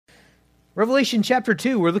Revelation chapter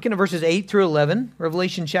 2, we're looking at verses 8 through 11.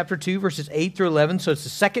 Revelation chapter 2, verses 8 through 11. So it's the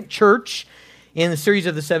second church in the series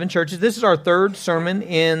of the seven churches. This is our third sermon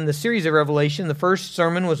in the series of Revelation. The first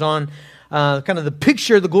sermon was on kind of the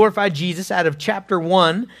picture of the glorified Jesus out of chapter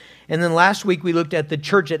 1. And then last week we looked at the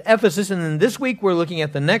church at Ephesus. And then this week we're looking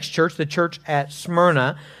at the next church, the church at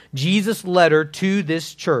Smyrna. Jesus' letter to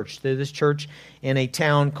this church in a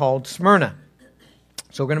town called Smyrna.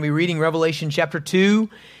 So we're going to be reading Revelation chapter 2.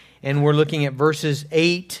 And we're looking at verses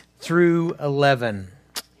 8 through 11.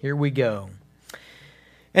 Here we go.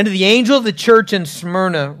 And to the angel of the church in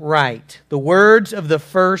Smyrna write, the words of the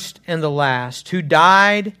first and the last, who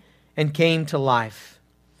died and came to life.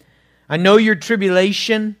 I know your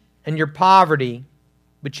tribulation and your poverty,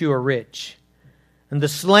 but you are rich. And the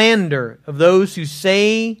slander of those who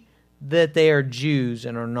say that they are Jews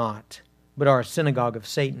and are not, but are a synagogue of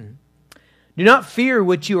Satan. Do not fear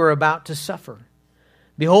what you are about to suffer.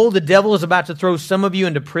 Behold, the devil is about to throw some of you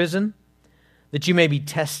into prison, that you may be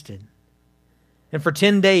tested. And for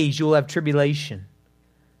 10 days you will have tribulation.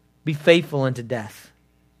 Be faithful unto death,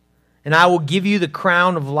 and I will give you the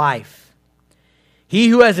crown of life. He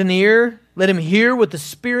who has an ear, let him hear what the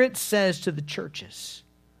Spirit says to the churches.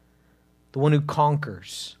 The one who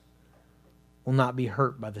conquers will not be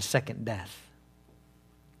hurt by the second death.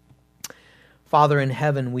 Father in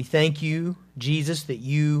heaven, we thank you, Jesus, that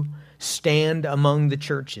you stand among the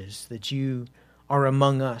churches, that you are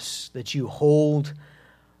among us, that you hold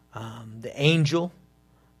the angel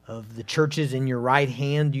of the churches in your right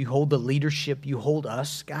hand. You hold the leadership. You hold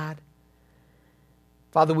us, God.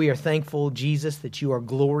 Father, we are thankful, Jesus, that you are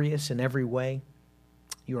glorious in every way.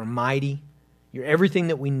 You are mighty. You're everything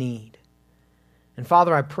that we need. And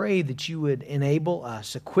Father, I pray that you would enable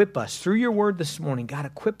us, equip us through your word this morning. God,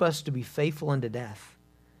 equip us to be faithful unto death.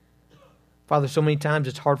 Father, so many times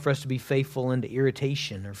it's hard for us to be faithful into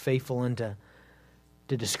irritation or faithful into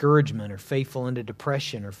discouragement or faithful into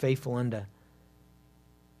depression or faithful into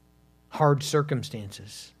hard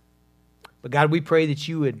circumstances. But God, we pray that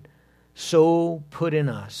you would so put in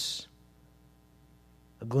us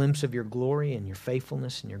a glimpse of your glory and your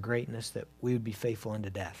faithfulness and your greatness that we would be faithful unto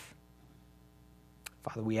death.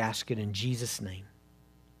 Father, we ask it in Jesus' name.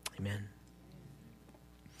 Amen.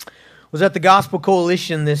 Was at the Gospel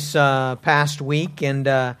Coalition this past week, and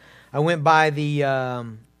I went by the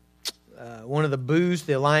one of the booths,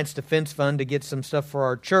 the Alliance Defense Fund, to get some stuff for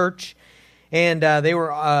our church. And they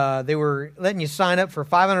were letting you sign up for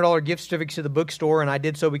 $500 gift certificates to the bookstore, and I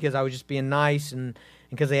did so because I was just being nice and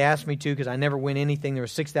because they asked me to, because I never win anything. There were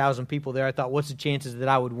 6,000 people there. I thought, what's the chances that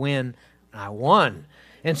I would win? I won.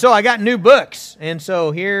 And so I got new books. And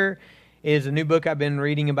so here is a new book I've been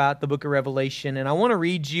reading about, the book of Revelation. And I want to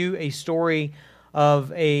read you a story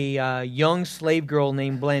of a young slave girl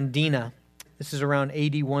named Blandina. This is around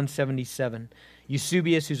AD 177.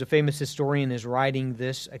 Eusebius, who's a famous historian, is writing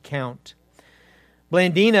this account.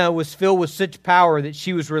 Blandina was filled with such power that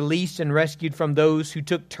she was released and rescued from those who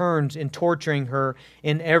took turns in torturing her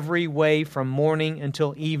in every way from morning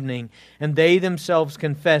until evening. And they themselves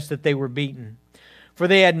confessed that they were beaten, for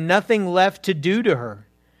they had nothing left to do to her.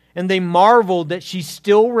 And they marveled that she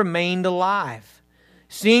still remained alive,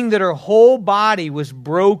 seeing that her whole body was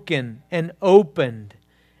broken and opened.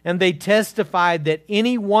 And they testified that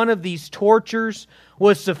any one of these tortures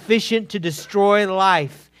was sufficient to destroy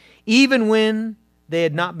life, even when they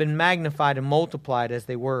had not been magnified and multiplied as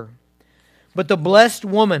they were. But the blessed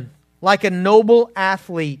woman, like a noble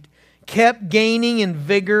athlete, kept gaining in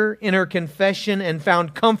vigor in her confession and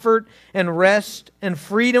found comfort and rest and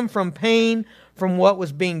freedom from pain from what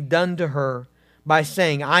was being done to her by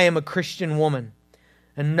saying, I am a Christian woman,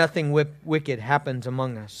 and nothing wicked happens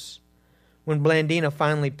among us. When Blandina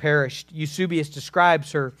finally perished, Eusebius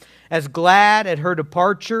describes her as glad at her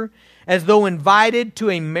departure, as though invited to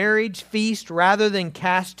a marriage feast rather than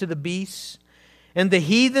cast to the beasts. And the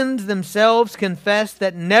heathens themselves confessed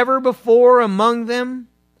that never before among them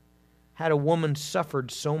had a woman suffered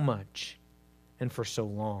so much and for so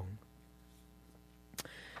long.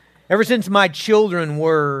 Ever since my children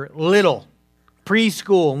were little,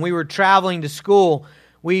 preschool, and we were traveling to school,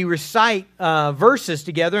 we recite verses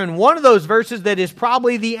together. And one of those verses that is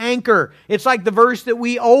probably the anchor, it's like the verse that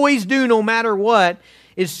we always do no matter what,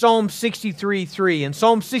 is Psalm 63:3. And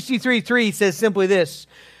Psalm 63:3 says simply this: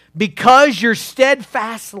 because your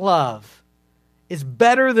steadfast love is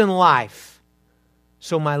better than life,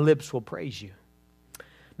 so my lips will praise you.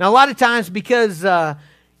 Now, a lot of times because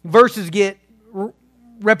verses get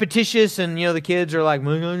repetitious, and the kids are like,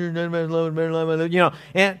 and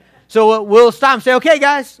so we'll stop and say, okay,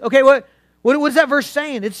 guys, okay, What's that verse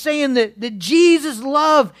saying? It's saying that Jesus'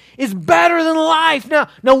 love is better than life.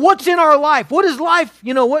 Now what's in our life? What is life?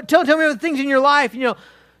 Tell me the things in your life.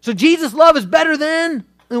 So Jesus' love is better than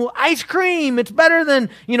ice cream. It's better than,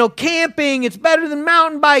 camping. It's better than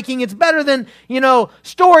mountain biking. It's better than,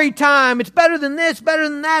 story time. It's better than this, better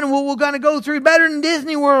than that. And we're going to go through better than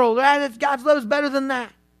Disney World. God's love is better than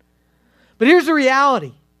that. But here's the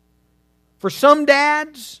reality. For some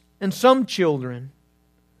dads and some children,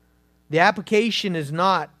 the application is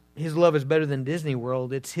not His love is better than Disney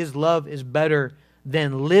World. It's His love is better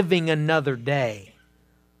than living another day.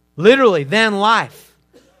 Literally, than life.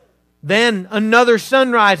 Than another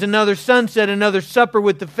sunrise, another sunset, another supper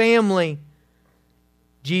with the family.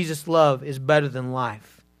 Jesus' love is better than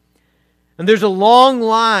life. And there's a long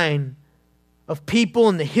line of people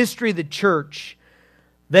in the history of the church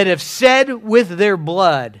that have said with their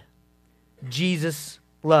blood, Jesus'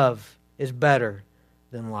 love is better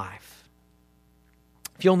than life.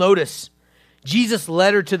 If you'll notice, Jesus'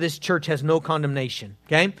 letter to this church has no condemnation.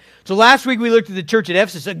 Okay? So last week we looked at the church at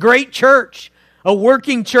Ephesus, a great church, a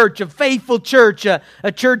working church, a faithful church, a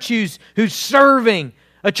church who's serving,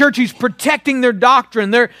 a church who's protecting their doctrine.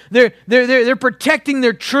 They're protecting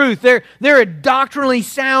their truth. They're a doctrinally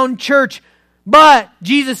sound church. But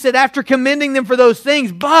Jesus said, after commending them for those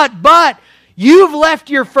things, but you've left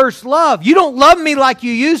your first love. You don't love me like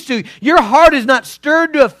you used to. Your heart is not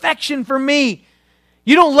stirred to affection for me.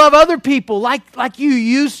 You don't love other people like you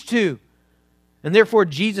used to. And therefore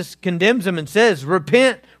Jesus condemns them and says,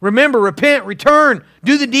 repent, return,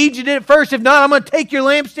 do the deeds you did at first. If not, I'm going to take your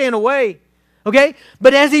lampstand away. Okay?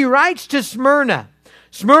 But as he writes to Smyrna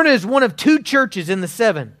is one of two churches in the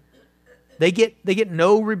seven. They get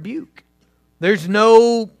no rebuke. There's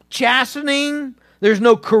no chastening. There's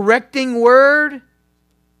no correcting word.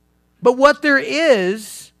 But what there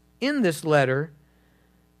is in this letter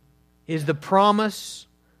is the promise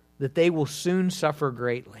that they will soon suffer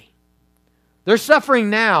greatly. They're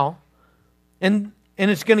suffering now, and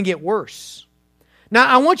it's going to get worse. Now,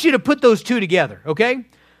 I want you to put those two together, okay?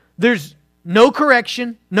 There's no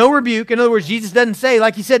correction, no rebuke. In other words, Jesus doesn't say,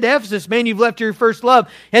 like He said to Ephesus, man, you've left your first love,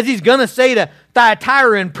 as He's going to say to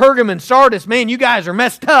Thyatira and Pergamum and Sardis, man, you guys are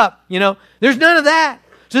messed up, There's none of that.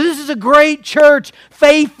 So this is a great church,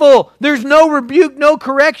 faithful. There's no rebuke, no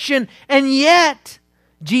correction, and yet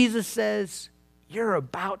Jesus says, you're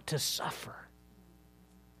about to suffer.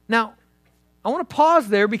 Now, I want to pause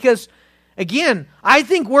there because, again, I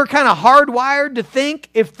think we're kind of hardwired to think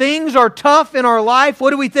if things are tough in our life,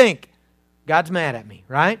 what do we think? God's mad at me,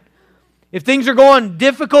 right? If things are going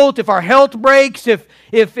difficult, if our health breaks,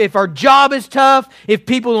 if our job is tough, if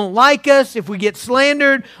people don't like us, if we get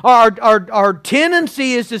slandered, our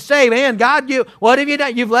tendency is to say, man, God, what have you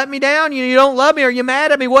done? You've let me down? You don't love me? Are you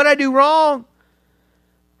mad at me? What did I do wrong?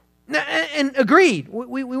 And agreed.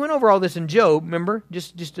 We went over all this in Job, remember,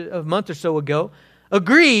 just a month or so ago.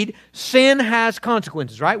 Agreed, sin has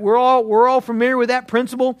consequences, right? We're all familiar with that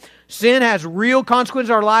principle. Sin has real consequences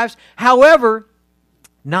in our lives. However,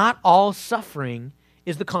 not all suffering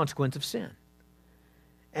is the consequence of sin.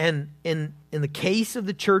 And in the case of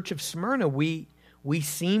the church of Smyrna, we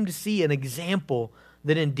seem to see an example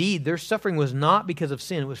that indeed their suffering was not because of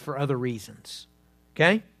sin, it was for other reasons.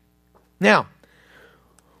 Okay? Now,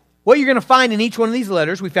 what you're going to find in each one of these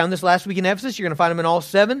letters, we found this last week in Ephesus, you're going to find them in all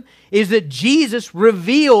seven, is that Jesus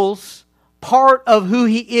reveals part of who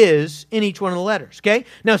He is in each one of the letters, okay?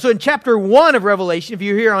 Now, so in chapter 1 of Revelation, if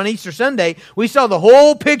you're here on Easter Sunday, we saw the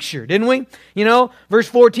whole picture, didn't we? Verse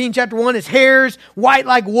 14, chapter 1, His hair's white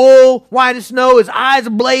like wool, white as snow, His eyes a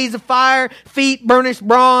blaze of fire, feet burnished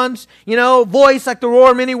bronze, voice like the roar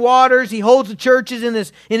of many waters. He holds the churches in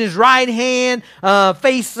His right hand,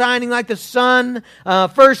 face shining like the sun,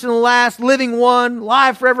 first and last, living one,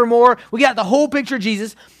 live forevermore. We got the whole picture of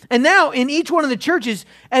Jesus. And now, in each one of the churches,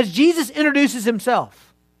 as Jesus introduces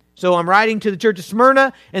Himself. So I'm writing to the church of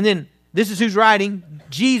Smyrna, and then this is who's writing,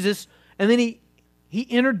 Jesus. And then he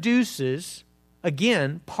introduces,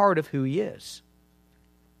 again, part of who He is.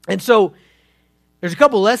 And so, there's a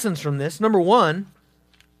couple lessons from this. Number one,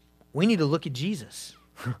 we need to look at Jesus.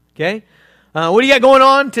 Okay? What do you got going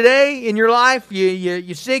on today in your life?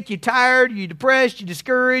 You're sick, you're tired, you're depressed, you're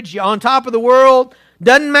discouraged, you're on top of the world.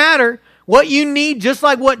 Doesn't matter. What you need, just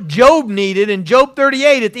like what Job needed in Job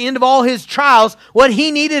 38 at the end of all his trials, what he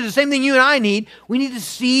needed is the same thing you and I need. We need to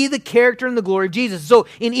see the character and the glory of Jesus. So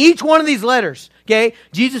in each one of these letters, okay,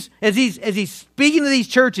 Jesus, as he's speaking to these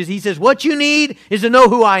churches, He says, what you need is to know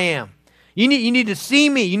who I am. You need to see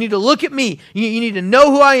me. You need to look at me. You need to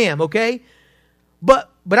know who I am, okay? But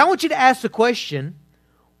I want you to ask the question,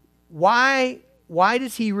 why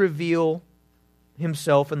does He reveal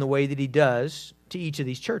himself in the way that he does to each of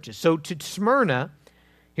these churches. So to Smyrna,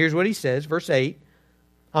 here's what he says, verse 8,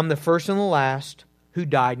 I'm the first and the last who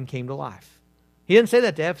died and came to life. He didn't say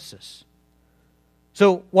that to Ephesus.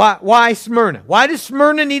 So why Smyrna? Why does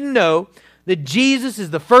Smyrna need to know that Jesus is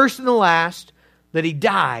the first and the last, that he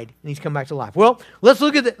died and he's come back to life? Well, let's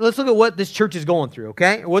look at what this church is going through,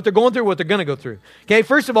 okay? What they're going through, what they're going to go through. Okay,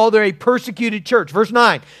 first of all, they're a persecuted church. Verse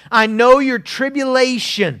 9, I know your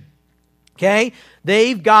tribulation. Okay?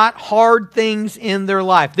 They've got hard things in their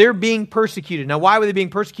life. They're being persecuted. Now, why were they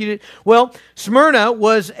being persecuted? Well, Smyrna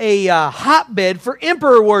was a hotbed for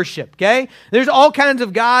emperor worship. Okay? There's all kinds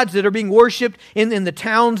of gods that are being worshipped in the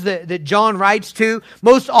towns that John writes to.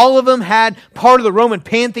 Most all of them had part of the Roman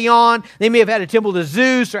pantheon. They may have had a temple to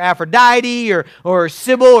Zeus or Aphrodite or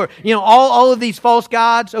Sybil or, all of these false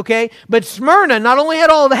gods. Okay? But Smyrna not only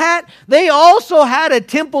had all that, they also had a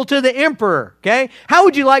temple to the emperor. Okay? How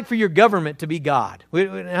would you like for your government to be God?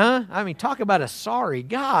 I mean, talk about a sorry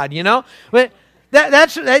God, But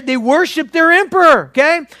they worship their emperor,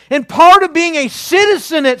 okay? And part of being a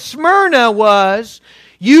citizen at Smyrna was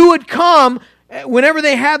you would come, whenever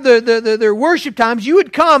they had their worship times, you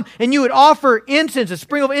would come and you would offer incense, a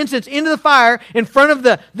sprinkle of incense into the fire in front of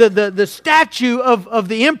the statue of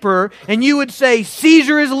the emperor, and you would say,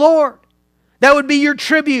 Caesar is Lord. That would be your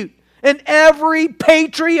tribute. And every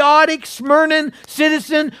patriotic Smyrnan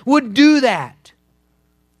citizen would do that.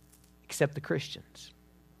 Except the Christians.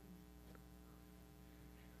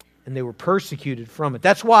 And they were persecuted from it.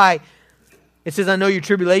 That's why it says, I know your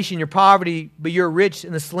tribulation, your poverty, but you're rich,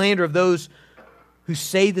 in the slander of those who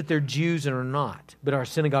say that they're Jews and are not, but are a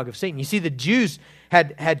synagogue of Satan. You see, the Jews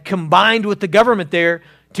had combined with the government there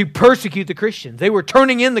to persecute the Christians. They were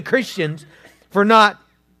turning in the Christians for not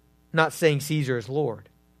saying Caesar is Lord.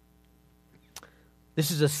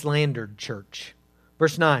 This is a slandered church.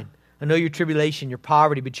 Verse 9. I know your tribulation, your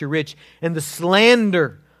poverty, but you're rich. And the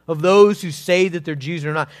slander of those who say that they're Jews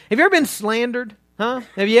or not. Have you ever been slandered? Huh?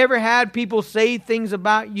 Have you ever had people say things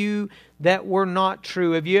about you that were not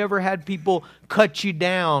true? Have you ever had people cut you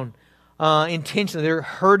down intentionally? They're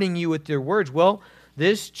hurting you with their words. Well,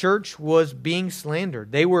 this church was being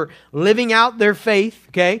slandered. They were living out their faith,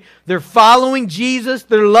 okay? They're following Jesus.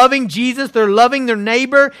 They're loving Jesus. They're loving their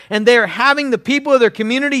neighbor. And they're having the people of their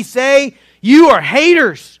community say, you are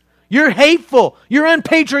haters. You're hateful. You're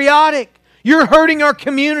unpatriotic. You're hurting our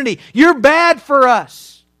community. You're bad for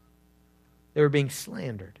us. They were being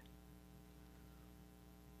slandered.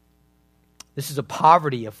 This is a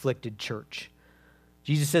poverty-afflicted church.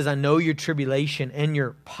 Jesus says, I know your tribulation and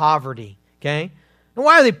your poverty. Okay? And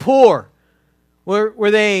why are they poor?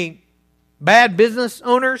 Were they bad business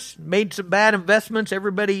owners? Made some bad investments?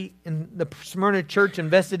 Everybody in the Smyrna church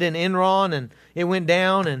invested in Enron and it went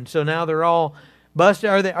down, and so now they're all busted.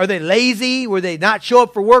 Are they lazy? Were they not show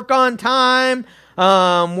up for work on time?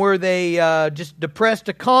 Were they just depressed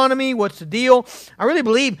economy? What's the deal? I really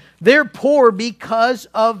believe they're poor because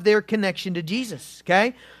of their connection to Jesus.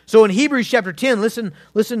 Okay? So in Hebrews chapter 10, listen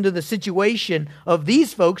to the situation of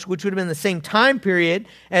these folks, which would have been the same time period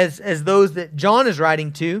as those that John is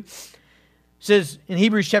writing to. It says in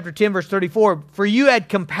Hebrews chapter 10, verse 34, for you had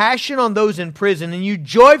compassion on those in prison, and you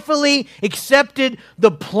joyfully accepted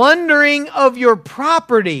the plundering of your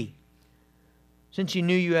property, since you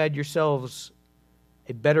knew you had yourselves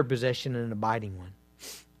a better possession and an abiding one.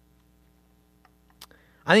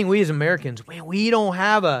 I think we as Americans, we don't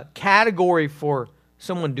have a category for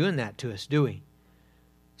someone doing that to us, do we?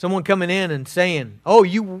 Someone coming in and saying, "Oh,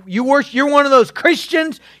 you worship, you're one of those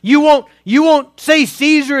Christians. You won't say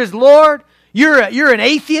Caesar is Lord. You're an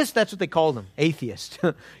atheist." That's what they called them, atheist,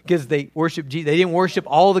 because they worship Jesus. They didn't worship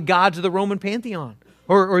all the gods of the Roman pantheon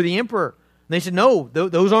or the emperor. And they said, "No,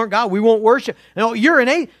 those aren't God. We won't worship." No, you're an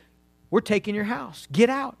atheist. We're taking your house. Get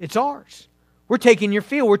out. It's ours. We're taking your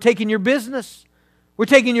field. We're taking your business. We're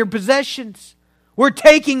taking your possessions. We're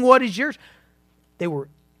taking what is yours. They were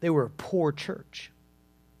a poor church.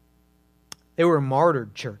 They were a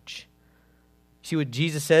martyred church. See what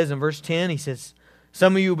Jesus says in verse 10? He says,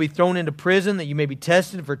 some of you will be thrown into prison that you may be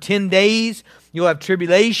tested for 10 days. You'll have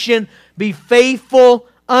tribulation. Be faithful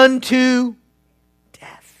unto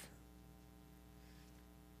death.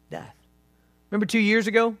 Death. Remember 2 years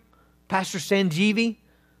ago, Pastor Sanjeevi,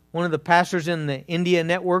 one of the pastors in the India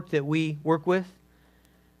network that we work with,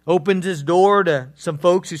 opens his door to some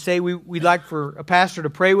folks who say we'd like for a pastor to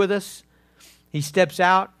pray with us. He steps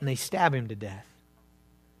out and they stab him to death.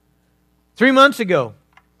 3 months ago,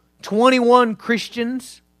 21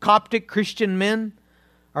 Christians, Coptic Christian men,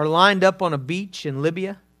 are lined up on a beach in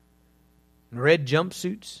Libya in red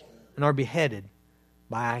jumpsuits and are beheaded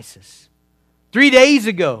by ISIS. 3 days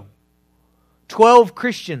ago, 12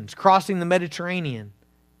 Christians crossing the Mediterranean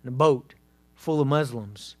in a boat full of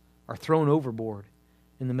Muslims are thrown overboard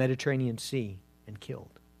in the Mediterranean Sea and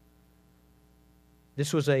killed.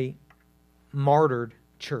 This was a martyred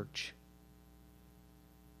church.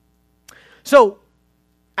 So,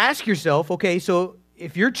 ask yourself, okay, so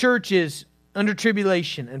if your church is under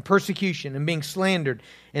tribulation and persecution and being slandered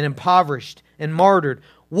and impoverished and martyred,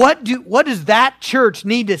 what does that church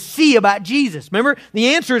need to see about Jesus? Remember,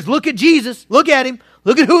 the answer is look at Jesus, look at Him,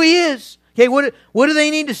 look at who He is. Okay, what do they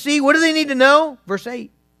need to see? What do they need to know? Verse 8.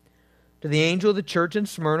 To the angel of the church in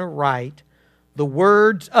Smyrna write the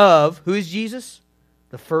words of, who is Jesus?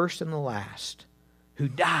 The first and the last, who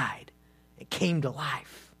died and came to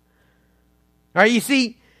life. All right, you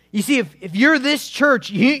see, if you're this church,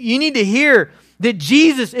 you need to hear that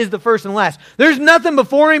Jesus is the first and last. There's nothing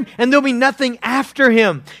before Him, and there'll be nothing after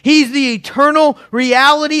Him. He's the eternal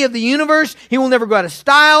reality of the universe. He will never go out of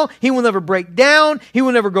style. He will never break down. He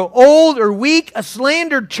will never grow old or weak. A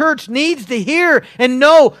slandered church needs to hear and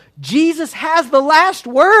know Jesus has the last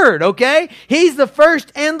word, okay? He's the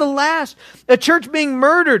first and the last. A church being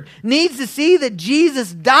murdered needs to see that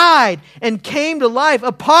Jesus died and came to life.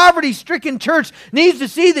 A poverty-stricken church needs to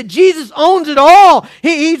see that Jesus owns it all.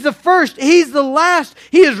 He's the first. He's the last.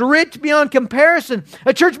 He is rich beyond comparison.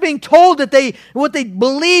 A church being told that what they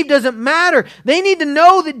believe doesn't matter. They need to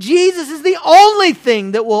know that Jesus is the only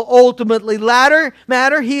thing that will ultimately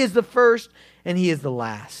matter. He is the first and He is the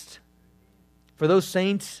last. For those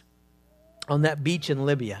saints on that beach in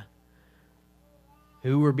Libya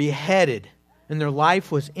who were beheaded and their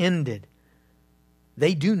life was ended,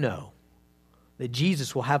 they do know that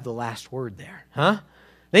Jesus will have the last word there.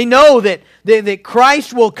 They know that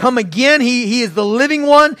Christ will come again. He is the living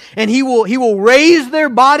one, and He will raise their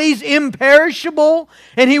bodies imperishable,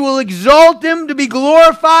 and He will exalt them to be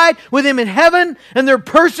glorified with Him in heaven, and their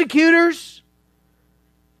persecutors,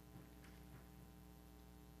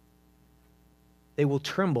 they will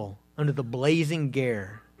tremble under the blazing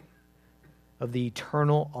glare of the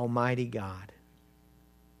eternal Almighty God.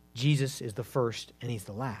 Jesus is the first and He's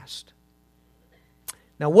the last.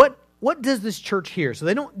 Now what does this church hear? So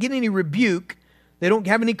they don't get any rebuke, they don't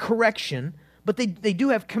have any correction, but they do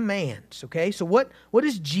have commands, okay? So what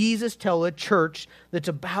does Jesus tell a church that's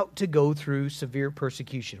about to go through severe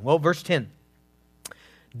persecution? Well, verse 10.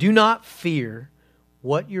 Do not fear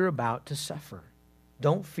what you're about to suffer.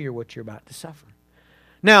 Don't fear what you're about to suffer.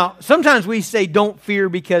 Now, sometimes we say don't fear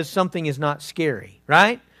because something is not scary,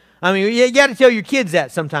 right? I mean, you got to tell your kids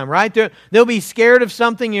that sometime, right? They'll be scared of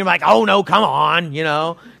something, and you're like, oh no, come on,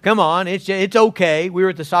 come on, it's okay. We were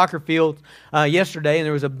at the soccer field yesterday, and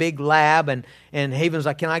there was a big lab, and Haven was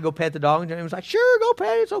like, can I go pet the dog? And Haven was like, sure, go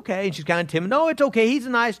pet it, it's okay. And she's kind of timid. No, it's okay, he's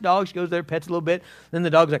a nice dog. She goes there, pets a little bit, then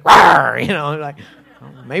the dog's like, rawr, like,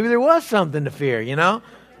 oh, maybe there was something to fear,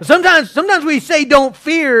 Sometimes we say don't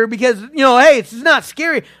fear because, hey, it's not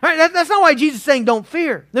scary. All right, that's not why Jesus is saying don't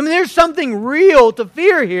fear. I mean, there's something real to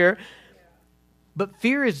fear here. But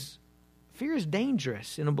fear is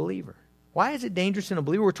dangerous in a believer. Why is it dangerous in a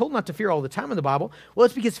believer? We're told not to fear all the time in the Bible. Well,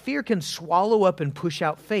 it's because fear can swallow up and push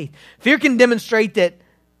out faith. Fear can demonstrate that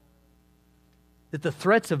the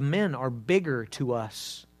threats of men are bigger to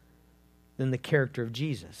us than the character of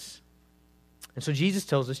Jesus. And so Jesus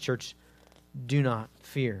tells this church, do not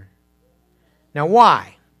fear. Now,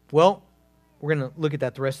 why? Well, we're going to look at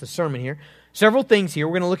that the rest of the sermon here. Several things here.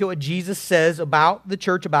 We're going to look at what Jesus says about the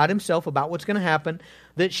church, about Himself, about what's going to happen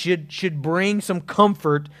that should bring some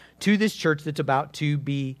comfort to this church that's about to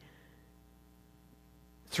be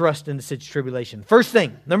thrust into such tribulation. First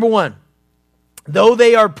thing, number one, though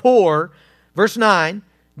they are poor, verse 9,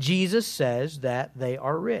 Jesus says that they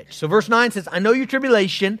are rich. So verse 9 says, I know your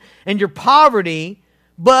tribulation and your poverty,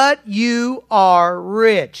 but you are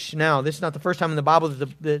rich. Now, this is not the first time in the Bible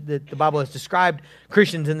that the Bible has described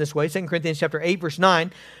Christians in this way. 2 Corinthians chapter 8, verse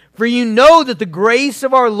 9. For you know that the grace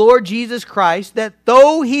of our Lord Jesus Christ, that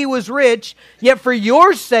though He was rich, yet for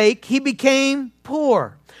your sake He became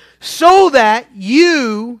poor, so that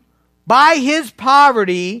you, by His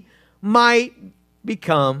poverty, might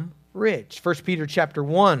become rich. 1 Peter chapter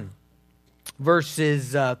 1.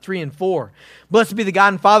 Verses 3 and 4. Blessed be the God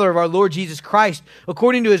and Father of our Lord Jesus Christ.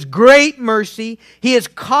 According to His great mercy, He has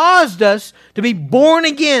caused us to be born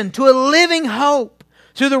again to a living hope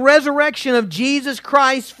through the resurrection of Jesus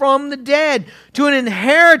Christ from the dead, to an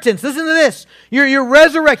inheritance. Listen to this. You're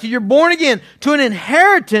resurrected. You're born again to an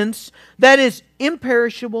inheritance that is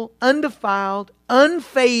imperishable, undefiled,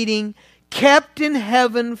 unfading, kept in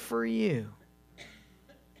heaven for you.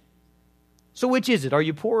 So which is it? Are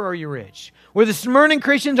you poor or are you rich? Were the Smyrna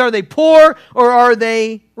Christians, are they poor or are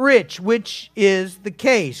they rich, which is the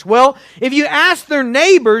case? Well, if you ask their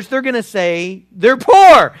neighbors, they're going to say they're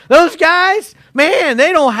poor. Those guys, man,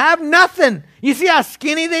 they don't have nothing. You see how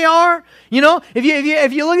skinny they are? You know, if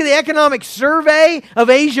you look at the economic survey of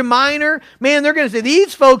Asia Minor, man, they're going to say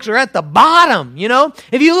these folks are at the bottom, you know.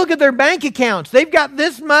 If you look at their bank accounts, they've got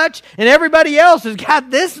this much and everybody else has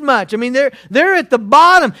got this much. I mean, they're at the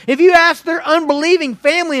bottom. If you ask their unbelieving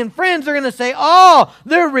family and friends, they're going to say, oh,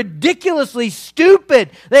 they're ridiculously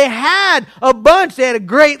stupid. They had a bunch, they had a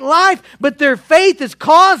great life, but their faith has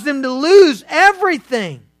caused them to lose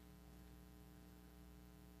everything.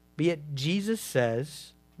 But yet Jesus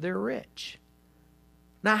says they're rich.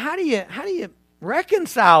 Now, how do you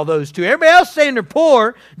reconcile those two? Everybody else saying they're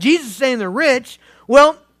poor, Jesus saying they're rich.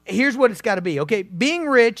 Well, here's what it's got to be. Okay, being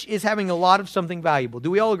rich is having a lot of something valuable.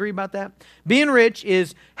 Do we all agree about that? Being rich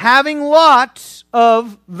is having lots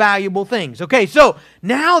of valuable things. Okay, so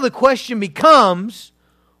now the question becomes,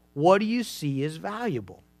 what do you see as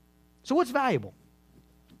valuable? So what's valuable?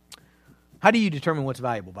 How do you determine what's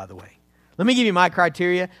valuable, by the way? Let me give you my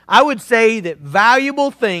criteria. I would say that valuable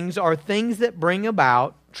things are things that bring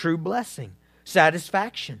about true blessing,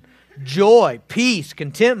 satisfaction, joy, peace,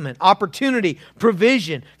 contentment, opportunity,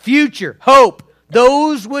 provision, future, hope.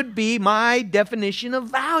 Those would be my definition of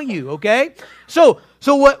value, okay? So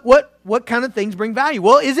what kind of things bring value?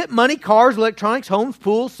 Well, is it money, cars, electronics, homes,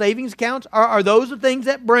 pools, savings accounts? Are those the things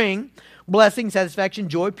that bring blessing, satisfaction,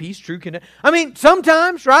 joy, peace, true content? I mean,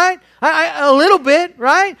 sometimes, right? A little bit,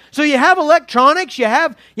 right? So you have electronics, you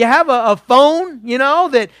have a phone, you know,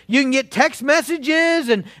 that you can get text messages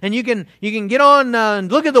and you can get on and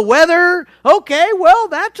look at the weather. Okay, well,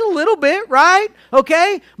 that's a little bit, right?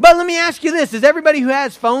 Okay, but let me ask you this: is everybody who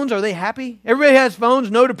has phones, are they happy? Everybody has phones,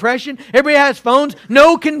 no depression. Everybody has phones,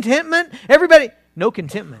 no contentment. Everybody, no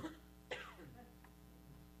contentment.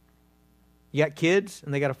 You got kids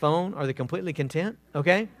and they got a phone. Are they completely content?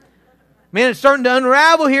 Okay. Man, it's starting to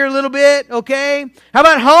unravel here a little bit. Okay. How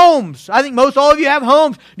about homes? I think most all of you have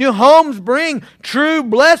homes. Do homes bring true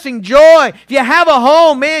blessing, joy? If you have a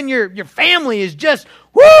home, man, your family is just,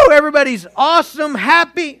 whoo, everybody's awesome,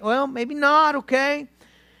 happy. Well, maybe not. Okay.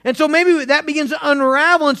 And so maybe that begins to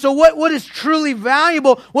unravel. And so what is truly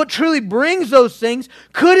valuable, what truly brings those things?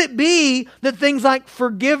 Could it be that things like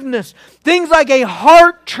forgiveness, things like a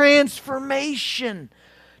heart transformation,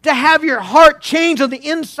 to have your heart change on the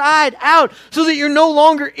inside out so that you're no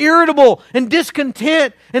longer irritable and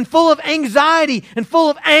discontent and full of anxiety and full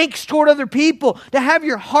of angst toward other people, to have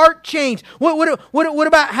your heart change? What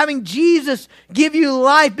about having Jesus give you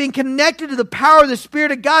life, being connected to the power of the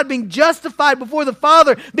Spirit of God, being justified before the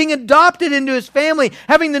Father, being adopted into His family,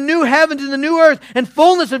 having the new heavens and the new earth and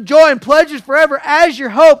fullness of joy and pleasures forever as your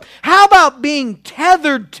hope? How about being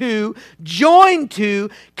tethered to, joined to,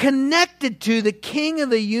 connected to the King of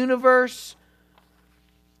the universe,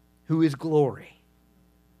 who is glory?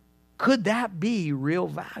 Could that be real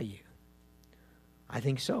value? I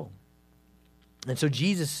think so. And so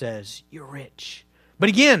Jesus says, you're rich. But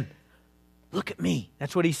again, look at me.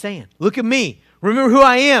 That's what He's saying. Look at me. Remember who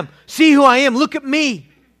I am. See who I am. Look at me.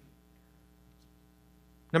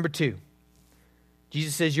 Number 2,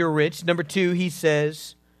 Jesus says you're rich. Number 2, He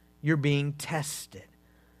says you're being tested.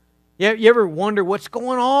 You ever wonder what's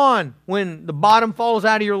going on when the bottom falls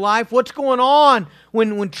out of your life? What's going on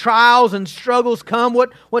when trials and struggles come?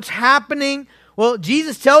 What's happening? Well,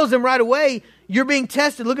 Jesus tells them right away, you're being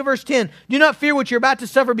tested. Look at verse 10. Do not fear what you're about to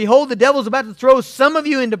suffer. Behold, the devil is about to throw some of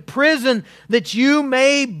you into prison that you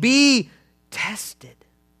may be tested.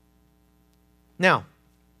 Now,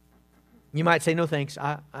 you might say, no thanks,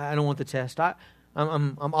 I don't want the test. I'm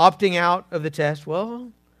opting out of the test.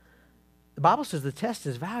 Well, the Bible says the test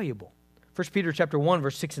is valuable. 1 Peter chapter 1,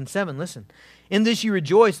 verse 6 and 7. Listen. In this you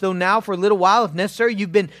rejoice, though now for a little while, if necessary,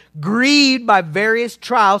 you've been grieved by various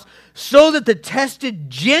trials, so that the tested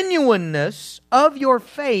genuineness of your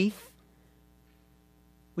faith,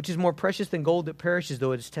 which is more precious than gold that perishes,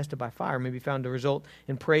 though it is tested by fire, may be found to result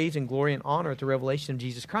in praise and glory and honor at the revelation of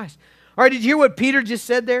Jesus Christ. All right, did you hear what Peter just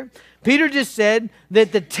said there? Peter just said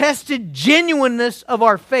that the tested genuineness of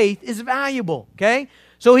our faith is valuable, okay?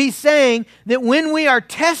 So he's saying that when we are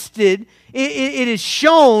tested, it is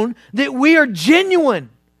shown that we are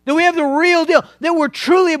genuine, that we have the real deal, that we're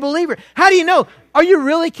truly a believer. How do you know? Are you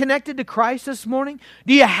really connected to Christ this morning?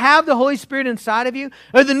 Do you have the Holy Spirit inside of you?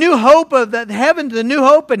 Or the new hope of the heavens, the new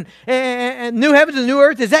hope and new heavens and new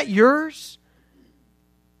earth, is that yours?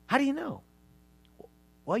 How do you know?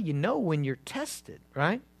 Well, you know when you're tested,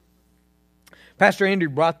 right? Pastor Andrew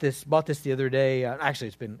bought this the other day. Actually,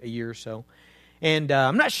 it's been a year or so. And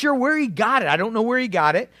I'm not sure where he got it. I don't know where he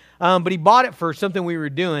got it. But he bought it for something we were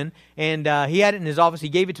doing. And he had it in his office. He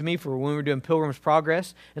gave it to me for when we were doing Pilgrim's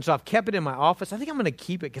Progress. And so I've kept it in my office. I think I'm going to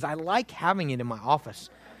keep it because I like having it in my office.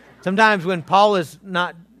 Sometimes when Paul is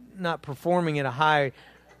not performing at a high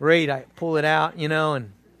rate, I pull it out,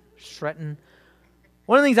 and strutting.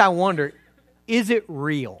 One of the things I wonder, is it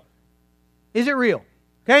real? Is it real?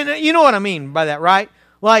 Okay, you know what I mean by that, right?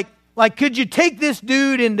 Like, could you take this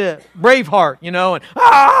dude into Braveheart,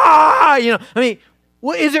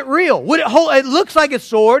 is it real? Would it hold? It looks like a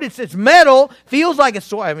sword. It's metal. Feels like a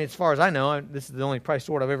sword. I mean, as far as I know, this is the only probably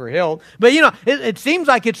sword I've ever held. But it seems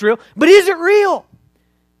like it's real. But is it real?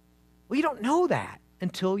 Well, you don't know that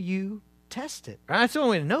until you test it. Right? That's the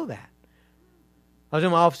only way to know that. I was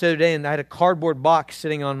in my office the other day, and I had a cardboard box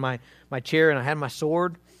sitting on my chair, and I had my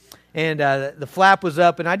sword. And the flap was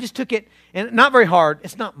up, and I just took it, and not very hard.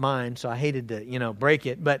 It's not mine, so I hated to, break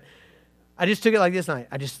it. But I just took it like this, and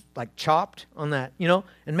I just, chopped on that,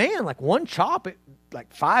 And man, one chop, it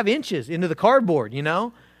 5 inches into the cardboard,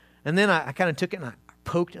 And then I kind of took it, and I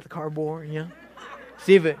poked at the cardboard,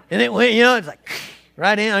 See if it, and it went, it's like,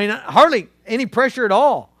 right in. I mean, hardly any pressure at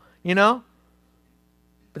all, But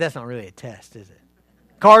that's not really a test, is it?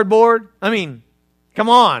 Cardboard, I mean, come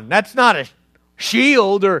on. That's not a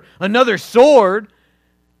shield or another sword.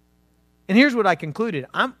 And here's what I concluded.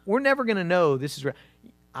 We're never going to know this is real.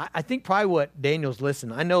 I think probably what Daniel's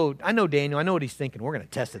listening. I know Daniel. I know what he's thinking. We're going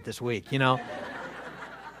to test it this week, I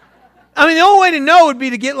mean, the only way to know would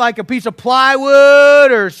be to get a piece of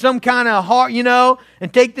plywood or some kind of hard,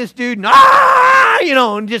 and take this dude and,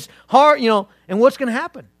 and just hard, and what's going to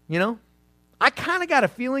happen, I kind of got a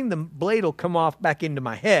feeling the blade will come off back into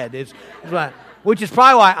my head, which is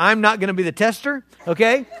probably why I'm not going to be the tester,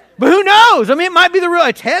 okay? But who knows? I mean, it might be the real,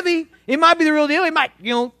 it's heavy. It might be the real deal. It might,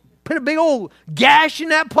 put a big old gash in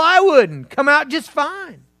that plywood and come out just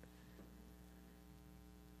fine.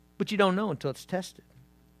 But you don't know until it's tested.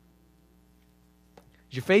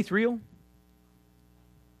 Is your faith real?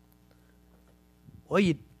 Well,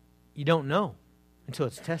 you don't know until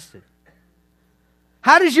it's tested.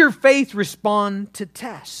 How does your faith respond to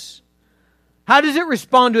tests? How does it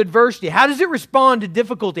respond to adversity? How does it respond to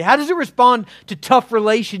difficulty? How does it respond to tough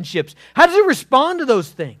relationships? How does it respond to those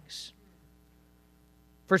things?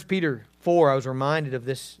 1 Peter 4, I was reminded of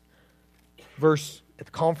this verse at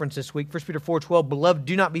the conference this week. 1 Peter 4:12, Beloved,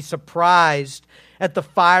 do not be surprised at the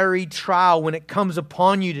fiery trial when it comes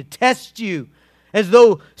upon you to test you, as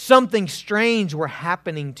though something strange were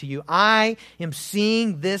happening to you. I am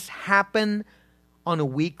seeing this happen on a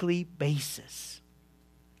weekly basis.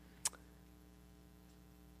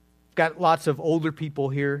 I've got lots of older people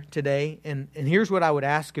here today, and here's what I would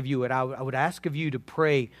ask of you. I would ask of you to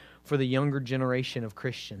pray for the younger generation of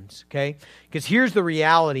Christians, okay? Because here's the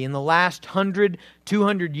reality. In the last 100,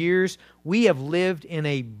 200 years, we have lived in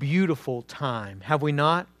a beautiful time, have we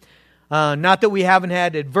not? Not that we haven't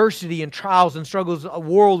had adversity and trials and struggles,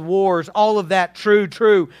 world wars, all of that,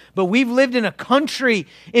 true. But we've lived in a country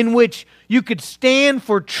in which you could stand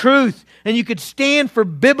for truth and you could stand for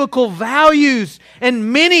biblical values.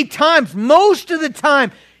 And many times, most of the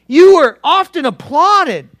time, you were often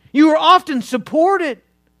applauded. You were often supported.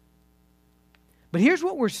 But here's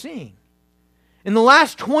what we're seeing. In the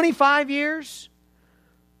last 25 years,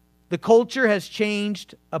 the culture has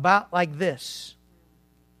changed about like this.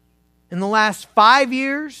 In the last 5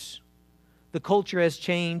 years, the culture has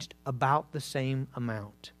changed about the same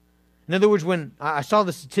amount. In other words, when I saw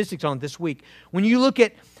the statistics on it this week, when you look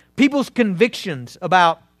at people's convictions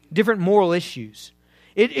about different moral issues,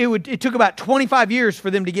 it took about 25 years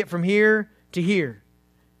for them to get from here to here.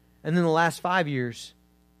 And then the last 5 years,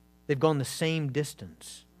 they've gone the same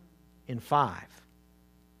distance in 5.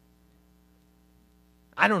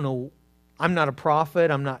 I don't know. I'm not a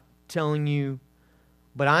prophet. I'm not telling you.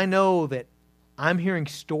 But I know that I'm hearing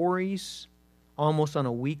stories almost on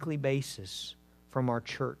a weekly basis from our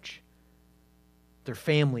church. Their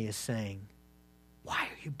family is saying, why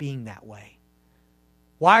are you being that way?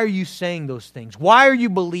 Why are you saying those things? Why are you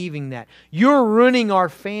believing that? You're ruining our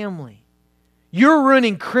family. You're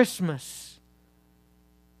ruining Christmas.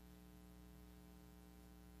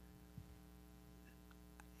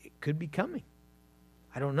 It could be coming.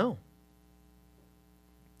 I don't know.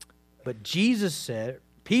 But Jesus said,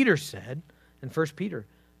 Peter said, in 1 Peter,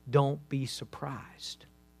 don't be surprised.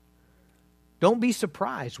 Don't be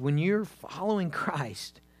surprised when you're following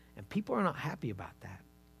Christ and people are not happy about that.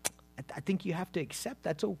 I think you have to accept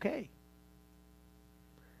that's okay.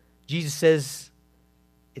 Jesus says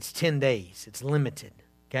it's 10 days. It's limited.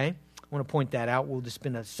 Okay? I want to point that out. We'll just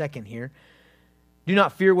spend a second here. Do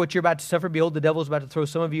not fear what you're about to suffer. Behold, the devil is about to throw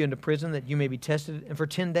some of you into prison that you may be tested, and for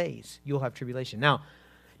 10 days you'll have tribulation. Now,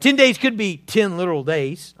 10 days could be 10 literal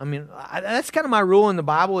days. I mean, that's kind of my rule in the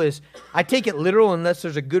Bible is I take it literal unless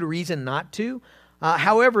there's a good reason not to.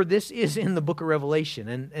 However, this is in the book of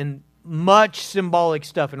Revelation, and much symbolic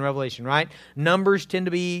stuff in Revelation, right? Numbers tend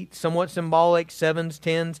to be somewhat symbolic, 7s,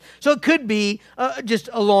 10s. So it could be just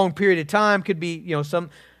a long period of time, could be, some,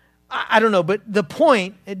 I don't know. But the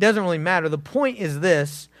point, it doesn't really matter. The point is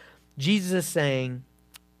this: Jesus is saying,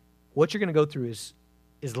 what you're going to go through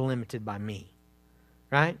is limited by me,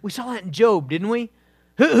 right? We saw that in Job, didn't we?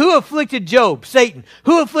 Who afflicted Job? Satan.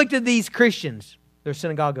 Who afflicted these Christians? They're a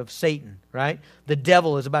synagogue of Satan, right? The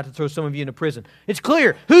devil is about to throw some of you into prison. It's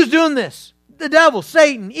clear. Who's doing this? The devil,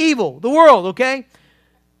 Satan, evil, the world, okay?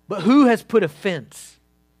 But who has put a fence?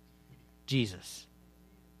 Jesus.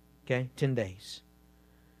 Okay, 10 days.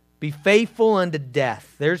 Be faithful unto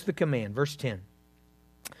death. There's the command, verse 10.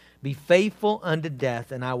 Be faithful unto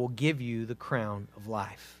death, and I will give you the crown of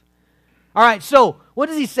life. All right, so what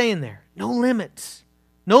is he saying there? No limits.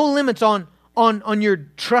 No limits on your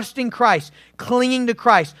trusting Christ, clinging to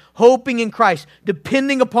Christ, hoping in Christ,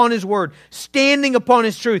 depending upon His Word, standing upon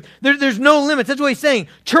His truth. There's no limits. That's what he's saying.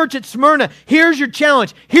 Church at Smyrna, here's your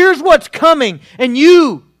challenge. Here's what's coming. And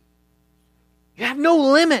you have no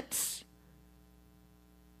limits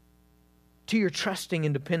to your trusting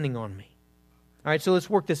and depending on me. All right, so let's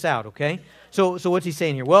work this out, okay? So what's he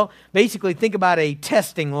saying here? Well, basically think about a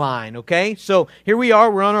testing line, okay? So here we are,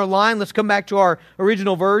 we're on our line. Let's come back to our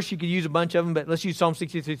original verse. You could use a bunch of them, but let's use Psalm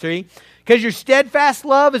 63:3. Because your steadfast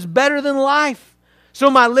love is better than life, so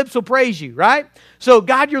my lips will praise you, right? So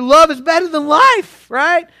God, your love is better than life,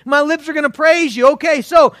 right? My lips are going to praise you. Okay,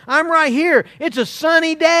 so I'm right here. It's a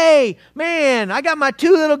sunny day. Man, I got my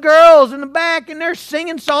 2 little girls in the back, and they're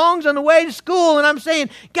singing songs on the way to school, and I'm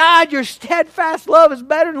saying, God, your steadfast love is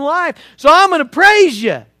better than life, so I'm going to praise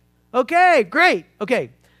you. Okay, great.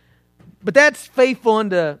 Okay, but that's faithful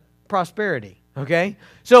unto prosperity, okay?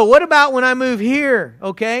 So what about when I move here,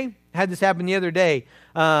 okay? I had this happen the other day.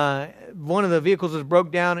 One of the vehicles was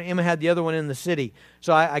broke down, and Emma had the other one in the city.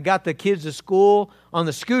 So I got the kids to school on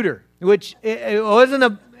the scooter, which it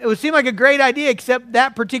would seem like a great idea, except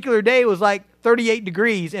that particular day it was like 38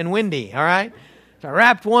 degrees and windy, all right? So I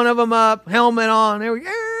wrapped one of them up, helmet on, there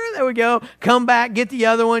we go, come back, get the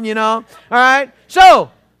other one, all right?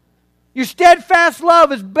 So, your steadfast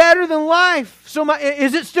love is better than life. So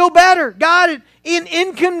is it still better? God, in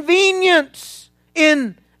inconvenience,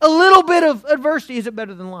 in a little bit of adversity, is it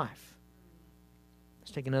better than life?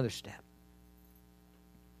 Let's take another step.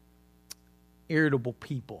 Irritable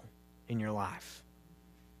people in your life.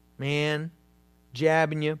 Man,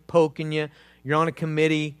 jabbing you, poking you. You're on a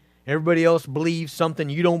committee. Everybody else believes something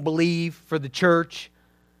you don't believe for the church.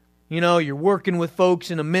 You're working with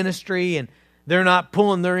folks in a ministry and they're not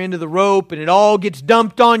pulling their end of the rope and it all gets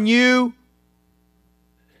dumped on you.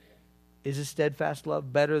 Is a steadfast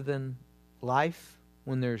love better than life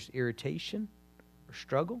when there's irritation or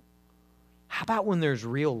struggle? How about when there's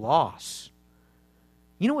real loss?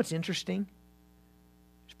 You know what's interesting?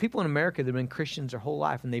 There's people in America that have been Christians their whole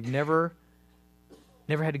life and they've never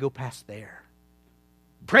had to go past there.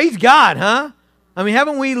 Praise God, huh? I mean,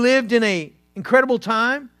 haven't we lived in an incredible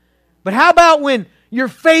time? But how about when your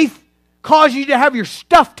faith caused you to have your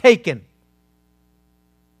stuff taken?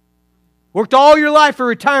 Worked all your life for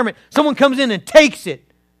retirement. Someone comes in and takes it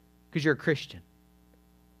because you're a Christian.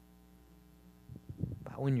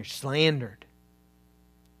 When you're slandered?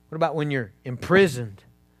 What about when you're imprisoned?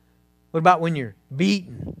 What about when you're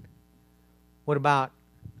beaten? What about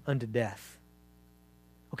unto death?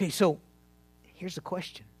 Okay, so here's the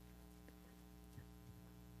question.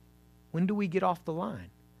 When do we get off the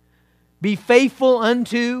line? Be faithful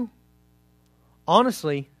unto...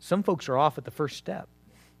 Honestly, some folks are off at the first step.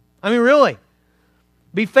 I mean, really.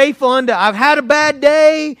 Be faithful unto... I've had a bad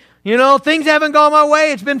day. Things haven't gone my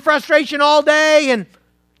way. It's been frustration all day and...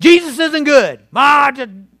 Jesus isn't good. Not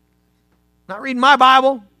reading my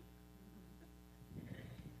Bible.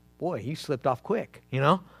 Boy, you slipped off quick,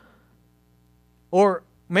 Or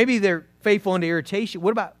maybe they're faithful unto irritation. What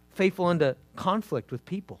about faithful unto conflict with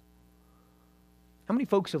people? How many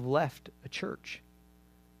folks have left a church?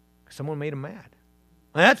 Someone made them mad.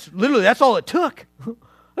 That's all it took.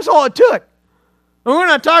 That's all it took. And we're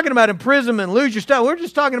not talking about imprisonment, lose your stuff. We're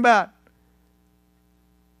just talking about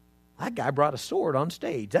that guy brought a sword on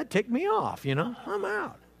stage. That ticked me off, I'm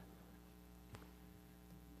out.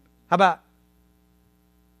 How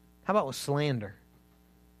about with slander?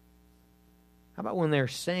 How about when they're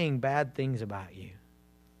saying bad things about you?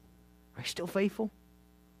 Are you still faithful?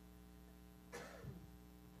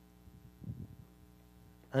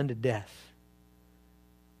 unto death.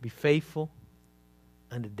 Be faithful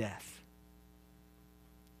unto death.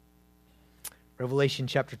 Revelation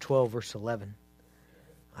chapter 12, verse 11.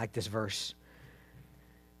 I like this verse.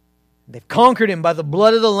 They've conquered him by the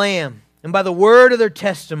blood of the Lamb and by the word of their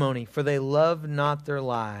testimony, for they loved not their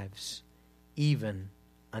lives, even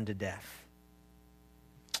unto death.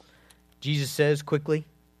 Jesus says quickly,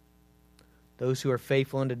 those who are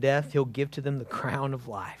faithful unto death, He'll give to them the crown of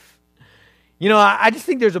life. You know, I just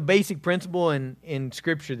think there's a basic principle in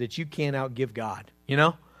Scripture that you can't outgive God, you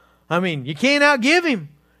know? I mean, you can't outgive Him.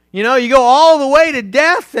 You know, you go all the way to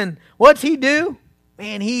death, and what's He do?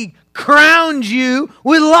 Man, He crowns you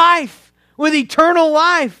with life, with eternal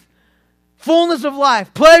life, fullness of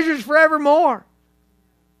life, pleasures forevermore.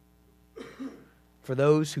 For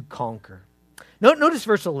those who conquer. Notice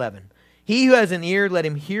verse 11. He who has an ear, let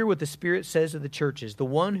him hear what the Spirit says to the churches. The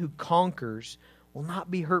one who conquers will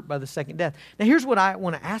not be hurt by the second death. Now here's what I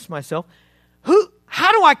want to ask myself.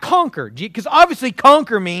 How do I conquer? Because obviously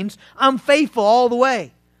conquer means I'm faithful all the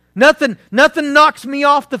way. Nothing knocks me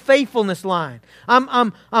off the faithfulness line.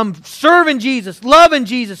 I'm serving Jesus, loving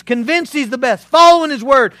Jesus, convinced He's the best, following His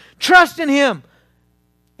word, trusting Him.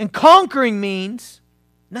 And conquering means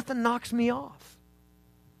nothing knocks me off.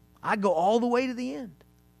 I go all the way to the end.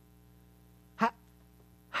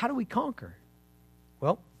 How do we conquer?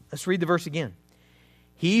 Well, let's read the verse again.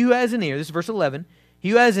 He who has an ear, this is verse 11, he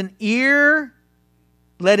who has an ear,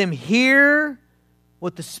 let him hear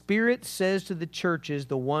what the Spirit says to the churches.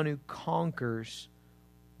 The one who conquers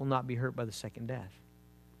will not be hurt by the second death.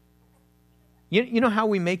 You know how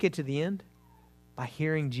we make it to the end? By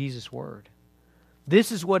hearing Jesus' word.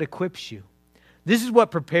 This is what equips you. This is what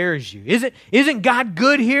prepares you. Isn't God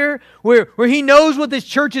good here? Where He knows what this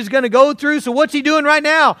church is going to go through. So what's He doing right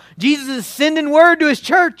now? Jesus is sending word to His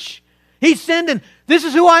church. He's sending, this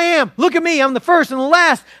is who I am. Look at me. I'm the first and the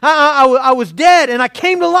last. I was dead and I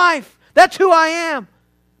came to life. That's who I am.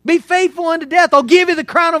 Be faithful unto death. I'll give you the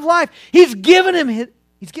crown of life. He's given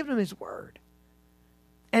him His word.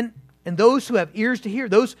 And those who have ears to hear,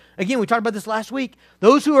 those, again, we talked about this last week,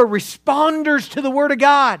 those who are responders to the word of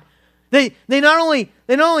God, they not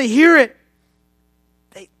only hear it,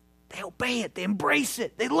 they obey it, they embrace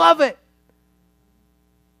it, they love it.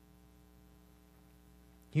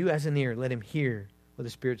 He who has an ear, let him hear what the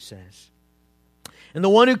Spirit says. And the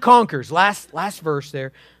one who conquers, last verse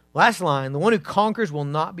there, last line, the one who conquers will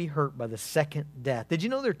not be hurt by the second death. Did you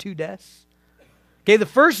know there are two deaths? Okay, the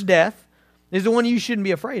first death is the one you shouldn't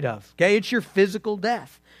be afraid of. Okay, it's your physical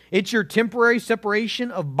death. It's your temporary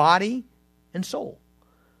separation of body and soul.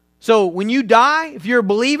 So when you die, if you're a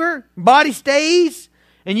believer, body stays,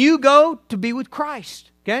 and you go to be with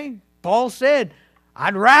Christ. Okay? Paul said,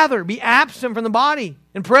 I'd rather be absent from the body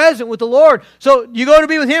and present with the Lord. So you go to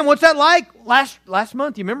be with Him. What's that like? Last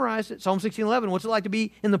month you memorized it, Psalm 16:11. What's it like to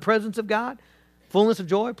be in the presence of God? Fullness of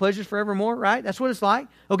joy, pleasures forevermore, right? That's what it's like.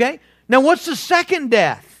 Okay? Now what's the second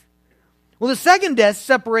death? Well, the second death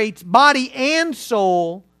separates body and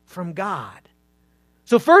soul from God.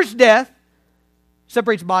 So first death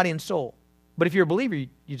separates body and soul. But if you're a believer, you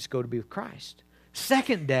just go to be with Christ.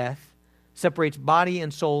 Second death separates body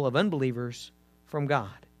and soul of unbelievers from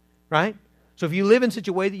God. Right? So if you live in such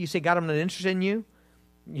a way that you say, God, I'm not interested in you.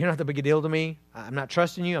 You're not that big a deal to me. I'm not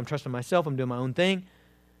trusting you. I'm trusting myself. I'm doing my own thing.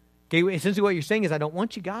 Okay, essentially what you're saying is, I don't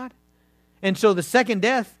want you, God. And so the second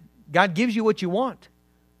death, God gives you what you want.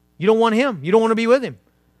 You don't want Him. You don't want to be with Him.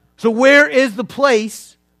 So where is the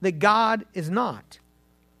place that God is not?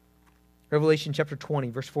 Revelation chapter 20,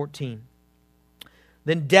 verse 14.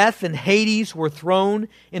 Then death and Hades were thrown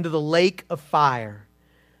into the lake of fire.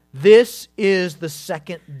 This is the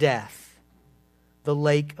second death, the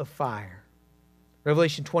lake of fire.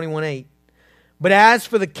 Revelation 21:8. But as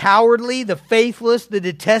for the cowardly, the faithless, the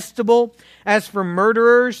detestable, as for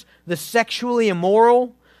murderers, the sexually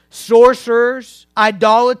immoral, sorcerers,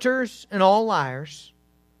 idolaters, and all liars.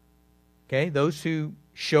 Okay, those who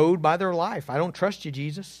showed by their life, I don't trust you,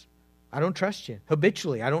 Jesus. I don't trust you.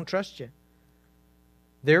 Habitually, I don't trust you.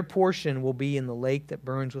 Their portion will be in the lake that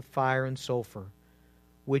burns with fire and sulfur,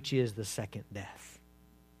 which is the second death.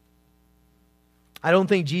 I don't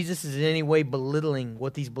think Jesus is in any way belittling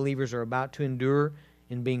what these believers are about to endure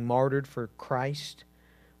in being martyred for Christ.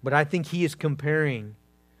 But I think He is comparing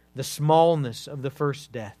the smallness of the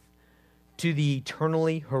first death to the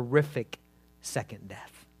eternally horrific second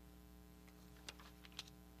death.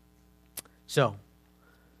 So,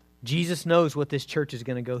 Jesus knows what this church is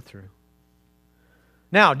going to go through.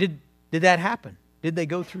 Now, did that happen? Did they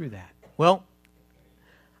go through that? Well,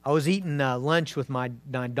 I was eating lunch with my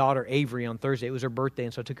daughter Avery on Thursday. It was her birthday,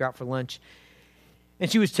 and so I took her out for lunch.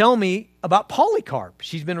 And she was telling me about Polycarp.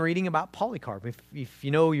 She's been reading about Polycarp. If you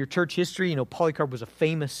know your church history, you know Polycarp was a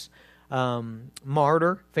famous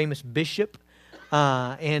martyr, famous bishop.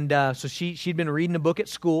 So she'd been reading a book at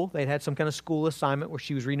school. They'd had some kind of school assignment where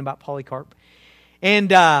she was reading about Polycarp. And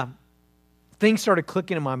things started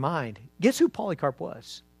clicking in my mind. Guess who Polycarp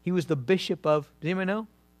was? He was the bishop of, does anybody know?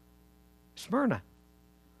 Smyrna.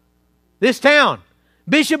 This town,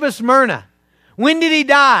 Bishop of Smyrna. When did he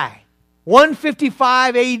die?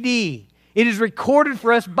 155 A.D. It is recorded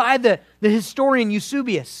for us by the historian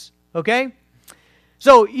Eusebius. Okay?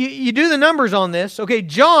 So you do the numbers on this. Okay,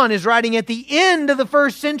 John is writing at the end of the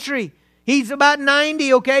first century. He's about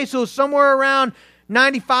 90, okay? So somewhere around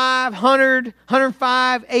 95, 100,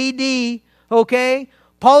 105 A.D., okay?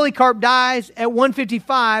 Polycarp dies at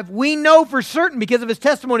 155. We know for certain, because of his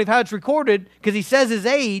testimony of how it's recorded, because he says his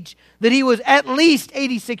age, that he was at least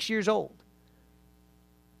 86 years old.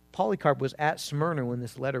 Polycarp was at Smyrna when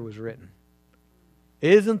this letter was written.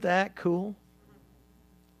 Isn't that cool?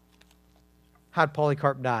 How'd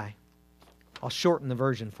Polycarp die? I'll shorten the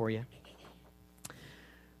version for you.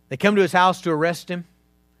 They come to his house to arrest him.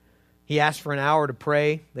 He asks for an hour to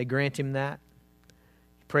pray. They grant him that.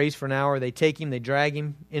 He prays for an hour. They take him. They drag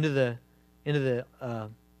him into the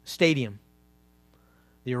stadium,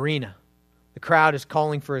 the arena. The crowd is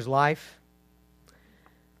calling for his life.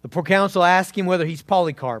 The proconsul asked him whether he's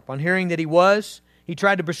Polycarp. On hearing that he was, he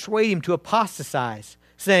tried to persuade him to apostatize,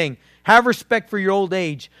 saying, "Have respect for your old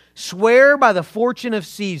age. Swear by the fortune of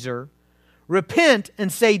Caesar. Repent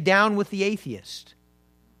and say, down with the atheist."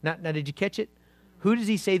 Now, did you catch it? Who does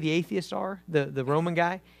he say the atheists are? The Roman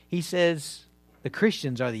guy? He says the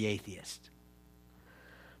Christians are the atheists.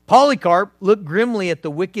 Polycarp looked grimly at the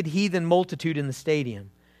wicked heathen multitude in the stadium,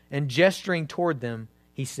 and gesturing toward them,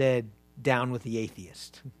 he said, "Down with the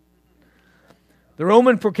atheist." The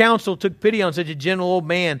Roman proconsul took pity on such a gentle old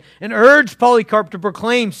man and urged Polycarp to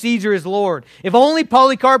proclaim Caesar as Lord. If only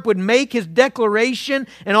Polycarp would make his declaration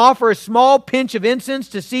and offer a small pinch of incense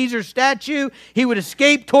to Caesar's statue, he would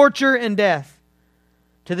escape torture and death.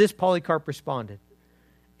 To this Polycarp responded,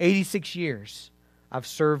 86 years I've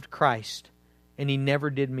served Christ, and he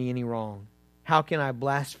never did me any wrong. How can I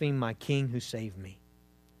blaspheme my King who saved me?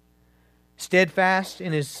 Steadfast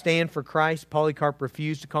in his stand for Christ, Polycarp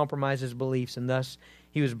refused to compromise his beliefs, and thus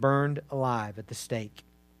he was burned alive at the stake.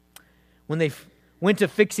 When they went to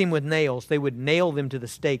fix him with nails, they would nail them to the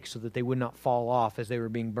stake so that they would not fall off as they were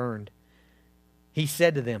being burned. He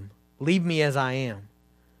said to them, "Leave me as I am,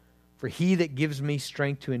 for he that gives me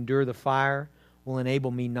strength to endure the fire will enable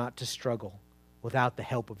me not to struggle without the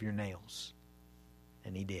help of your nails."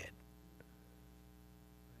 And he did.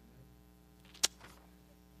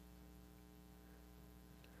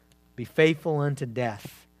 Be faithful unto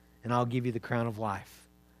death, and I'll give you the crown of life.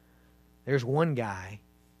 There's one guy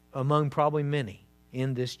among probably many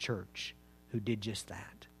in this church who did just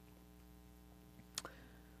that.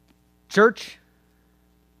 Church,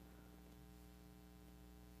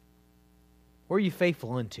 what are you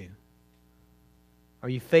faithful unto? Are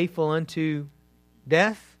you faithful unto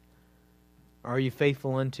death? Or are you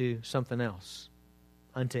faithful unto something else?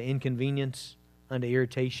 Unto inconvenience, unto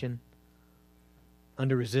irritation,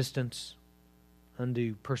 unto resistance,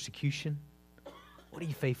 unto persecution? What are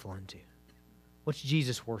you faithful unto? What's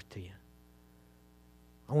Jesus worth to you?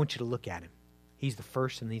 I want you to look at him. He's the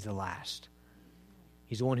first and he's the last.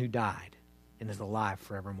 He's the one who died and is alive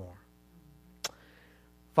forevermore.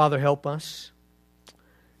 Father, help us.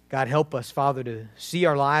 God, help us, Father, to see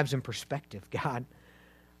our lives in perspective. God,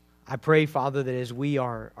 I pray, Father, that as we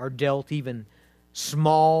are dealt even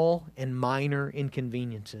small and minor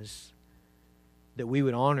inconveniences, that we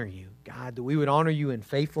would honor you, God, that we would honor you in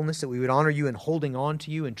faithfulness, that we would honor you in holding on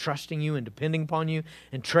to you and trusting you and depending upon you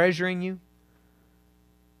and treasuring you.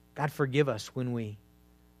 God, forgive us when we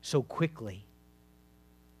so quickly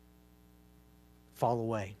fall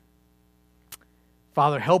away.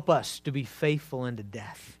 Father, help us to be faithful unto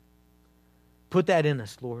death. Put that in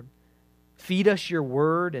us, Lord. Feed us your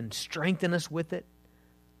word and strengthen us with it,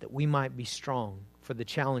 that we might be strong for the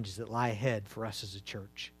challenges that lie ahead for us as a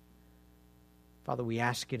church. Father, we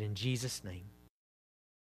ask it in Jesus' name.